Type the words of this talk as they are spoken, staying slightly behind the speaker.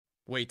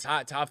Wait,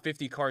 top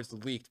 50 cards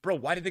leaked. Bro,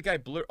 why did the guy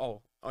blur?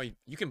 Oh,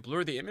 you can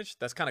blur the image?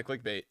 That's kind of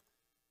clickbait.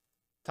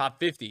 Top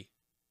 50.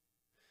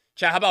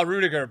 Chat, how about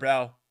Rudiger,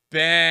 bro?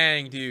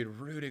 Bang, dude.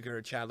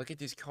 Rudiger, chat. Look at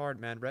this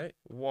card, man, right?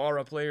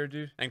 Wara player,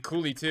 dude. And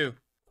Cooley, too.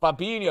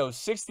 Fabinho,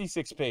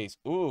 66 pace.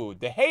 Ooh,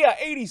 De Gea,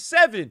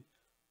 87.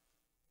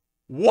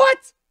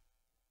 What?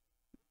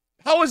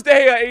 How is De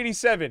Gea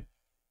 87?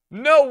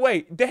 No,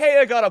 wait. De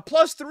Gea got a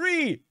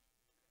 +3.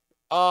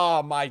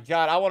 Oh, my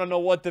God. I want to know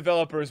what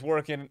developer is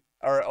working,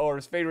 or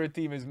his favorite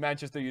team is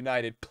Manchester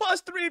United.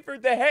 +3 for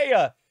De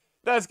Gea.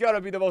 That's got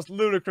to be the most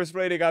ludicrous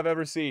rating I've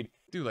ever seen.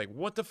 Dude, like,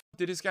 what the f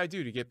did this guy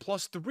do to get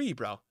 +3,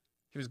 bro?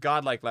 He was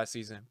godlike last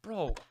season.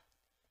 Bro.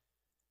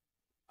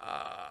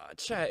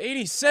 Chat,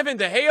 87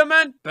 De Gea,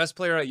 man. Best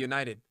player at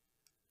United.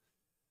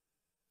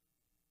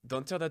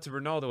 Don't tell that to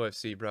Ronaldo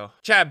FC, bro.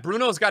 Chat,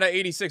 Bruno's got an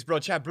 86, bro.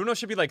 Chat, Bruno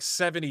should be like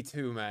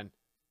 72, man.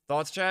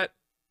 Thoughts, chat?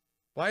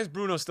 Why is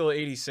Bruno still at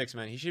 86,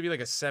 man? He should be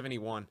like a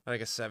 71,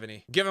 like a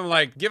 70. Give him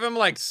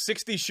like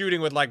 60 shooting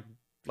with like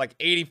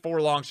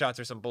 84 long shots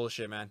or some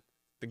bullshit, man.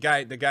 The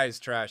guy is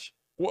trash.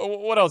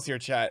 What else here,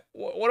 chat?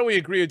 What do we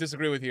agree or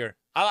disagree with here?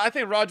 I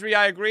think Rodri,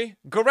 I agree.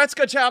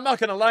 Goretzka, chat, I'm not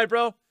gonna lie,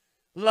 bro.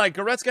 Like,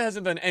 Goretzka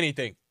hasn't done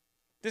anything.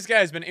 This guy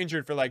has been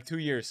injured for like 2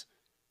 years.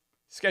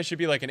 This guy should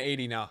be like an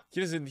 80 now.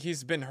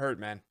 He's been hurt,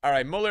 man. All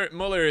right,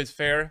 Muller is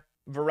fair.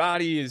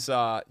 Verratti is,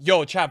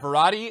 yo, chat,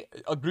 Verratti,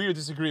 agree or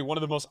disagree, one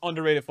of the most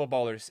underrated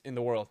footballers in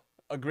the world.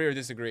 Agree or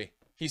disagree?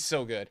 He's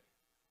so good.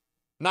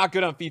 Not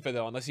good on FIFA,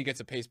 though, unless he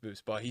gets a pace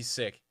boost, but he's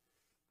sick.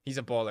 He's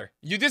a baller.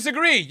 You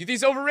disagree? You think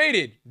he's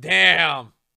overrated? Damn.